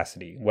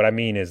capacity. What I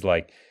mean is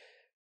like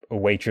a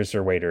waitress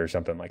or waiter or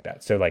something like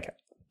that. So like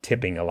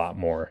tipping a lot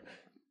more,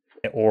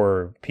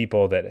 or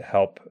people that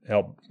help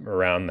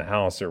around the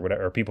house or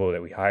whatever, or people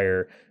that we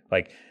hire.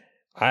 Like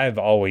I've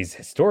always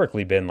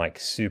historically been like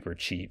super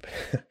cheap.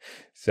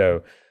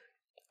 So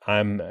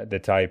I'm the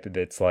type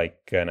that's like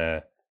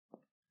gonna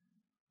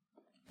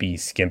be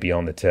skimpy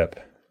on the tip,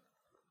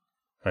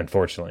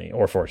 unfortunately,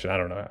 or fortunately, I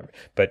don't know.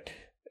 But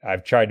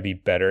I've tried to be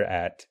better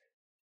at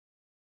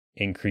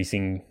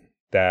increasing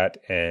that,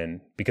 and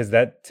because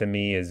that to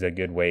me is a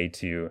good way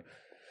to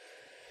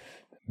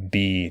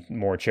be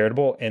more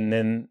charitable. And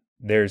then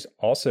there's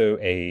also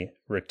a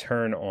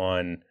return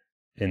on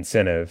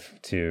incentive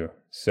too.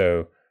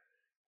 So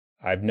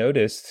I've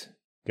noticed,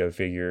 go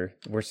figure,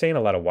 we're saying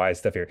a lot of wise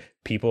stuff here.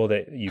 People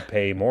that you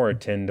pay more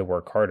tend to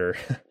work harder.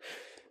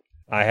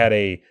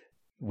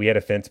 We had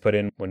a fence put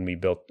in when we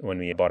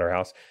bought our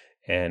house,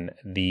 and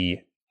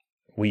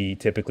we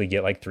typically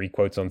get like 3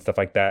 quotes on stuff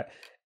like that.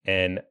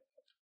 And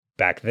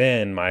back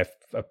then my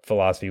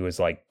philosophy was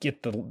like,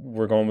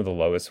 we're going with the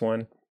lowest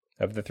one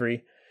of the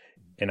 3.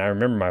 And I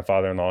remember my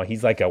father-in-law,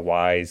 he's like a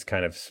wise,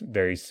 kind of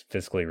very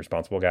fiscally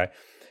responsible guy.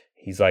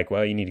 He's like,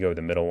 well, you need to go with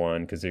the middle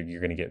one because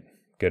you're going to get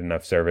good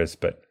enough service,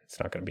 but it's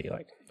not going to be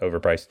like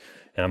overpriced.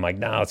 And I'm like,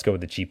 nah, let's go with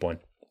the cheap one.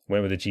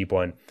 Went with the cheap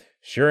one.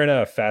 Sure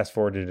enough, fast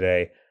forward to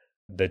today,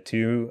 the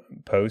 2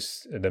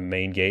 posts, the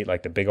main gate,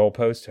 like the big old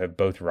posts, have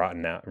both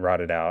rotted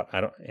out.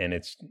 I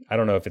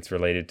don't know if it's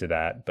related to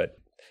that, but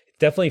it's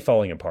definitely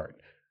falling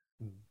apart.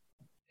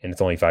 And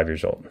it's only 5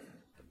 years old.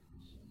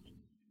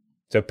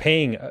 So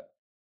paying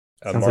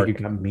sounds like you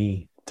got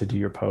me to do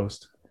your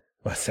post.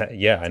 What's that?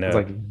 Yeah, I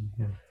know.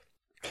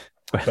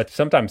 But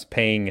sometimes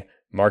paying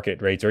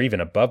market rates or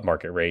even above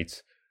market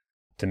rates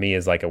to me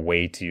is like a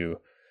way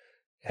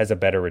has a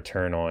better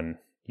return on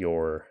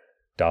your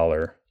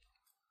dollar,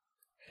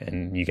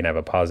 and you can have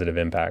a positive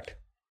impact.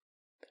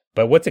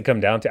 But what's it come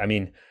down to? I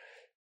mean,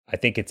 I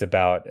think it's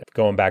about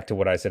going back to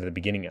what I said at the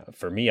beginning.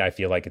 For me, I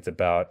feel like it's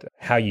about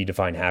how you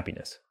define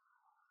happiness,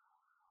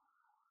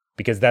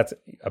 because that's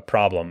a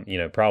problem.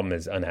 Problem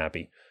is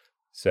unhappy.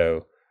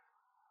 So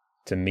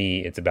to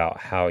me, it's about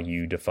how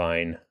you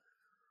define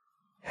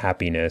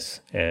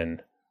happiness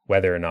and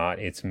whether or not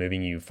it's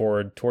moving you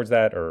forward towards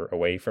that or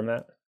away from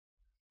that.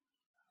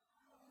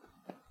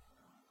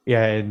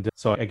 Yeah. And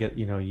so I get,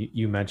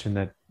 you mentioned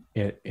that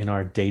in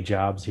our day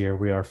jobs here,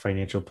 we are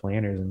financial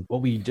planners, and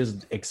what we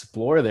just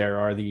explore there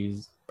are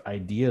these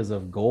ideas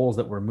of goals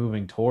that we're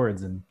moving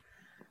towards. And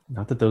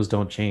not that those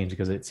don't change,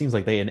 because it seems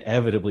like they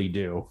inevitably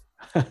do.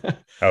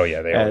 Oh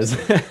yeah, they always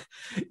do.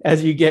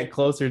 As you get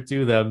closer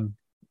to them,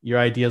 your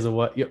ideas of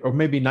or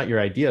maybe not your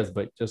ideas,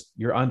 but just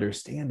your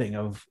understanding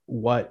of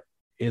what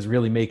is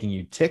really making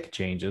you tick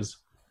changes.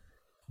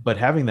 But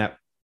having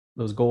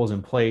those goals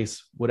in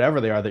place, whatever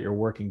they are that you're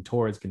working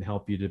towards, can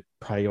help you to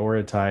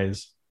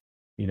prioritize,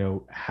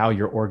 how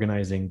you're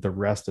organizing the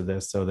rest of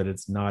this so that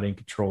it's not in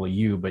control of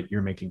you, but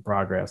you're making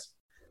progress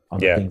on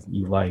the things that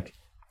you like.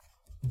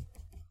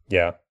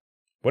 Yeah.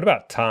 What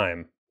about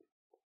time?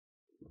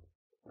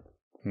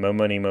 More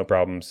money, more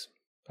problems,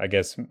 I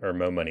guess, or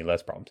more money,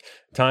 less problems.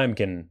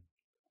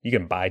 You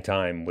can buy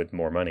time with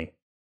more money.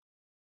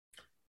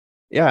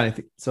 Yeah. And I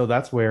think so.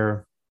 That's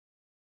where,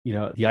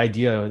 the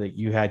idea that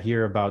you had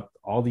here about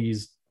all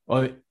these,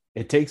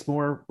 it takes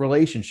more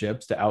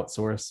relationships to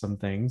outsource some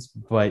things,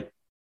 but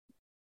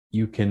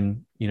you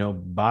can,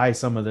 buy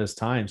some of this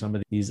time, some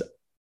of these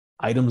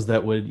items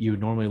that you would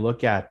normally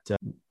look at.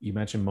 You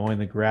mentioned mowing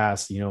the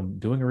grass,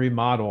 doing a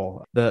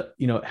remodel,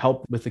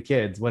 help with the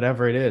kids,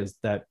 whatever it is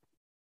that,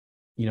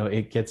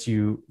 it gets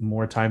you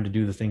more time to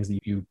do the things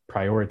that you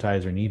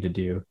prioritize or need to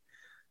do.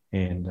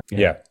 And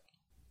yeah.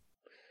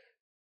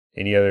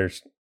 Any other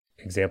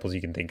examples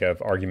you can think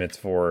of, arguments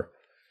for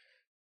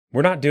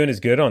we're not doing as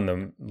good on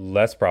the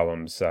less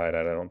problems side?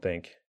 I don't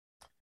think.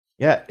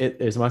 Yeah,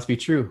 it must be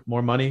true.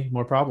 More money,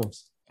 more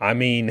problems. I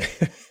mean,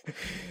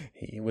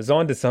 he was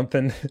on to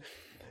something.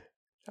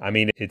 I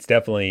mean, it's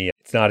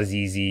not as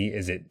easy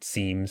as it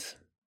seems,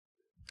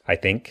 I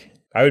think.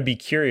 I would be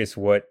curious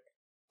what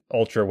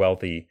ultra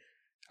wealthy,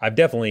 I've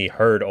definitely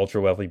heard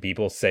ultra wealthy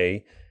people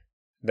say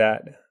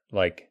that,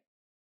 like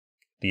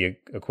the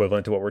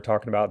equivalent to what we're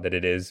talking about, that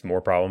it is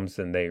more problems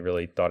than they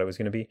really thought it was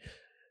going to be.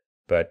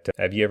 But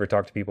have you ever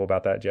talked to people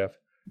about that, Jeff?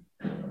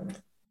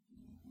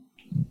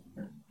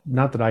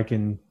 Not that I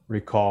can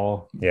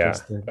recall. Yeah,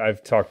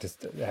 I've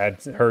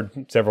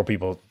heard several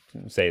people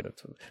say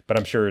that, but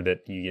I'm sure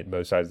that you get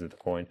both sides of the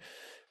coin.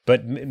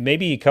 But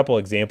maybe a couple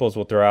examples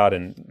we'll throw out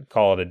and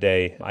call it a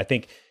day. I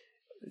think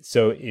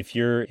so. If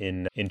you're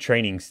in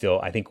training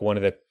still, I think one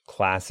of the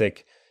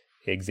classic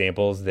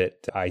examples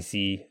that I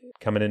see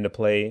coming into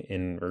play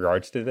in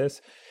regards to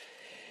this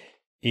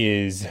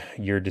is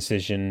your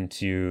decision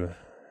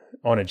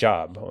on a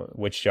job.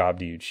 Which job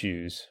do you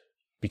choose?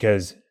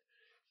 Because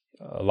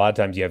a lot of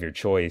times you have your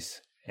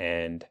choice,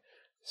 and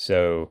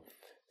so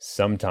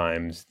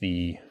sometimes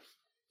the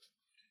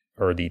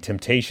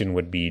temptation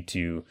would be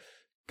to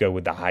go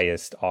with the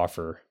highest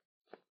offer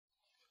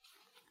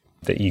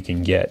that you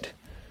can get.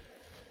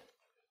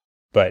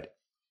 But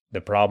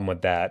the problem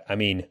with that, I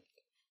mean,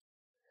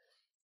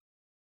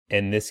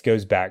 and this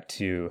goes back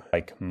to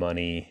like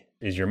money,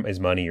 is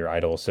money your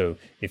idol? So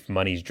if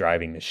money's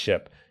driving the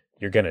ship,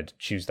 you're going to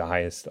choose the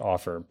highest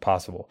offer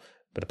possible.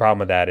 But the problem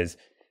with that is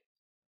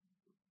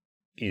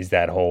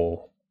that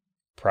whole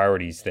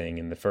priorities thing.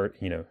 And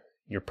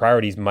your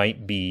priorities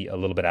might be a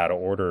little bit out of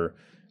order,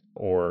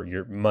 or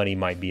your money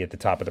might be at the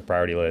top of the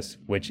priority list,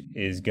 which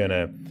is going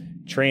to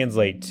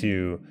translate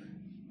to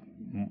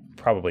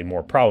probably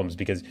more problems,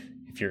 because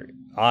if your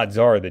odds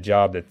are the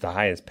job that's the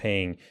highest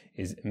paying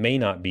may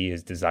not be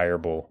as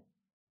desirable.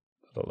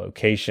 The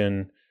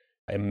location,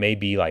 it may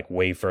be like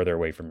way further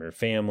away from your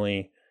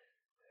family.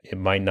 It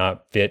might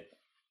not fit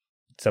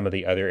some of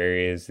the other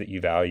areas that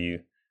you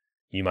value.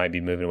 You might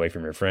be moving away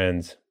from your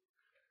friends.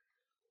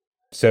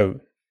 So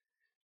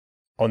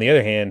on the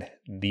other hand,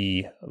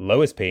 the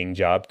lowest paying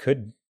job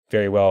could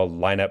very well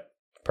line up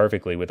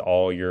perfectly with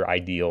all your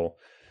ideal,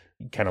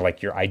 kind of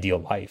like your ideal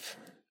life.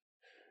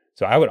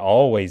 So I would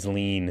always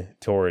lean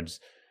towards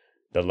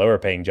the lower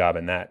paying job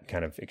in that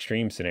kind of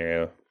extreme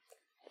scenario,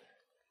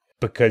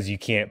 because you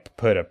can't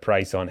put a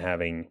price on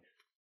having,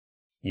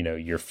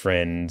 your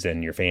friends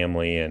and your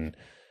family and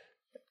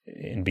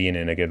being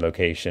in a good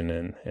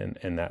location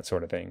and that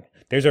sort of thing.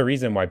 There's a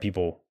reason why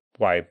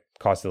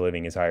cost of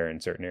living is higher in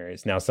certain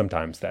areas. Now,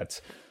 sometimes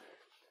that's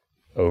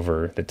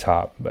over the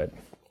top, but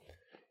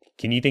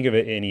can you think of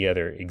any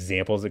other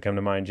examples that come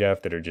to mind,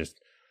 Jeff, that are just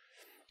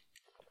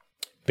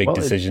big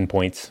decision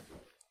points?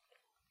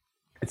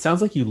 It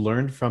sounds like you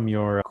learned from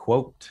your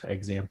quote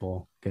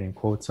example, getting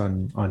quotes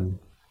on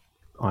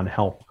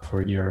help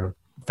for your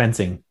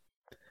fencing.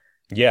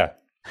 Yeah.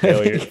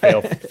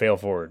 Fail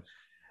forward.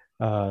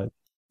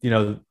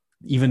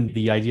 Even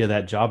the idea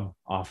that job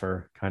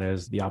offer kind of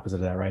is the opposite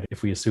of that, right?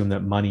 If we assume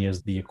that money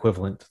is the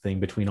equivalent thing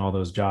between all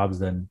those jobs,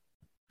 then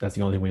that's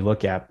the only thing we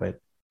look at. But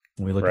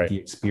when we look at the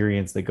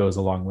experience that goes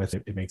along with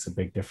it, it makes a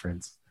big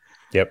difference.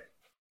 Yep.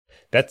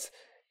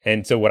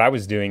 And so what I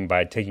was doing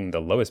by taking the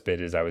lowest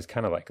bid is I was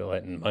kind of like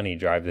letting money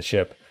drive the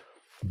ship,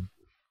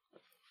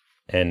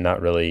 and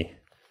not really,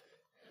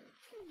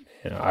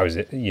 I was,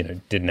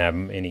 didn't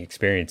have any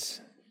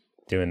experience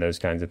doing those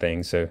kinds of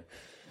things. So,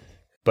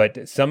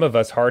 but some of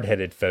us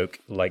hard-headed folk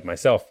like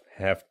myself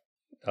have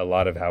a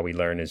lot of how we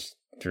learn is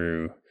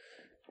through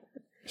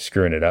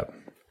screwing it up.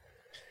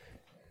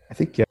 I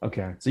think, yeah.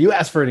 Okay. So you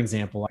asked for an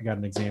example. I got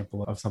an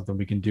example of something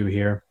we can do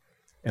here.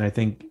 And I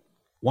think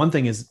one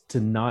thing is to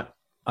not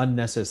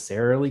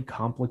unnecessarily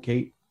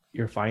complicate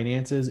your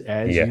finances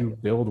as you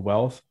build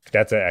wealth.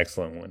 That's an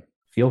excellent one.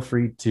 Feel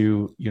free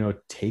to,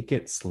 take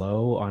it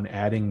slow on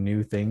adding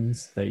new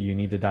things that you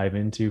need to dive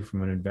into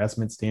from an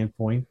investment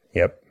standpoint.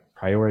 Yep.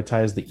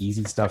 Prioritize the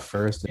easy stuff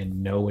first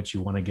and know what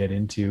you want to get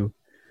into,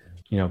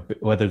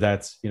 whether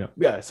that's,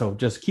 so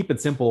just keep it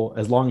simple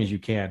as long as you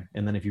can.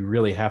 And then if you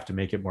really have to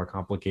make it more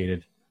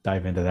complicated,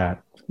 dive into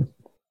that.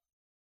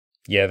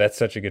 Yeah, that's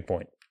such a good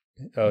point.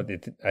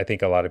 I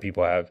think a lot of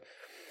people have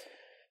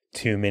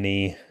too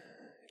many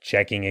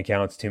checking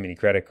accounts, too many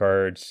credit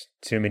cards,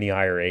 too many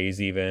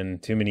IRAs, even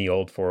too many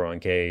old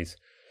 401ks,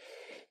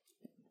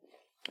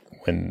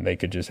 when they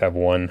could just have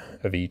one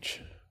of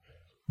each.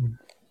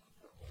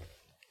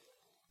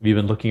 Have you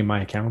been looking at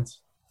my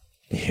accounts?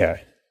 Yeah.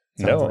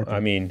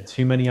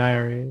 Too many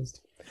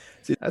IRAs.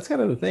 See, that's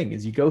kind of the thing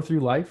is you go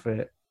through life.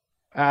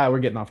 We're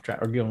getting off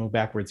track. We're going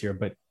backwards here,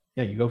 but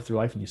yeah, you go through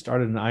life and you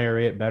started an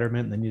IRA at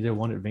Betterment, and then you did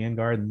one at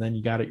Vanguard, and then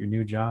you got at your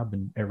new job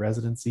and at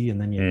residency,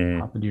 and then you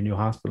hop into your new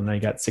hospital. Now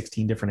you got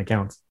 16 different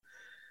accounts.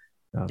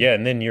 Yeah,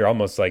 and then you're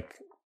almost like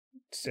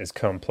as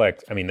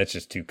complex. I mean, that's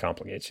just too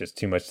complicated. It's just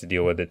too much to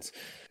deal with. It's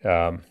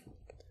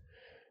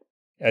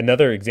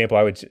another example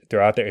I would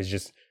throw out there is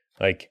just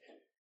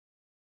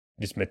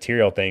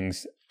material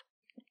things.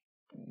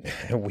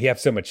 We have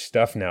so much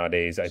stuff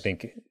nowadays. I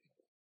think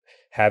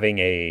having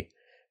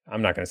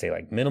I'm not going to say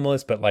like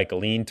minimalist, but like a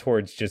lean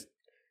towards just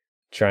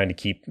trying to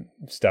keep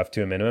stuff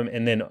to a minimum.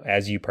 And then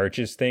as you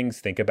purchase things,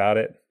 think about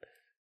it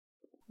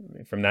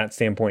from that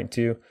standpoint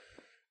too.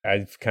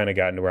 I've kind of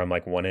gotten to where I'm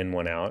like one in,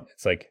 one out.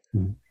 It's like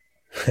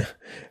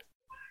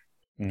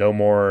no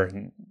more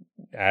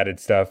added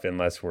stuff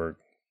unless we're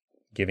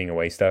giving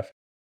away stuff.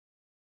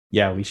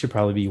 Yeah, we should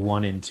probably be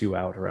 1 in, 2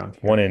 out around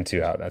here. 1 in,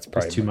 2 out. That's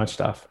probably too much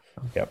stuff.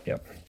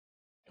 Yep.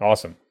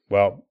 Awesome.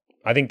 Well,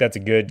 I think that's a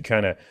good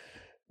kind of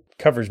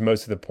covers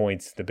most of the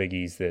points, the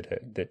biggies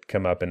that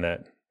come up in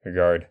that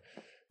regard.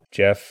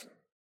 Jeff,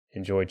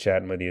 enjoyed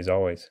chatting with you as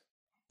always.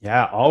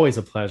 Yeah, always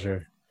a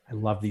pleasure. I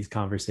love these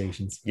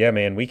conversations. Yeah,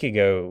 man, we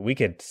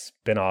could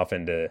spin off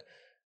into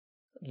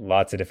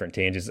lots of different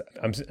tangents.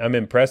 I'm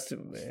impressed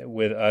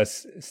with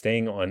us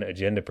staying on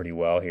agenda pretty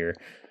well here.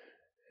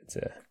 It's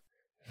a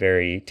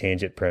very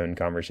tangent prone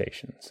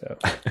conversation. So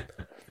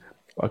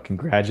well,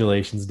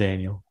 congratulations,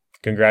 Daniel.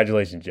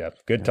 Congratulations,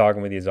 Jeff. Good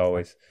talking with you as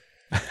always.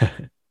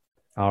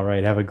 All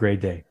right. Have a great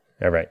day.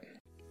 All right.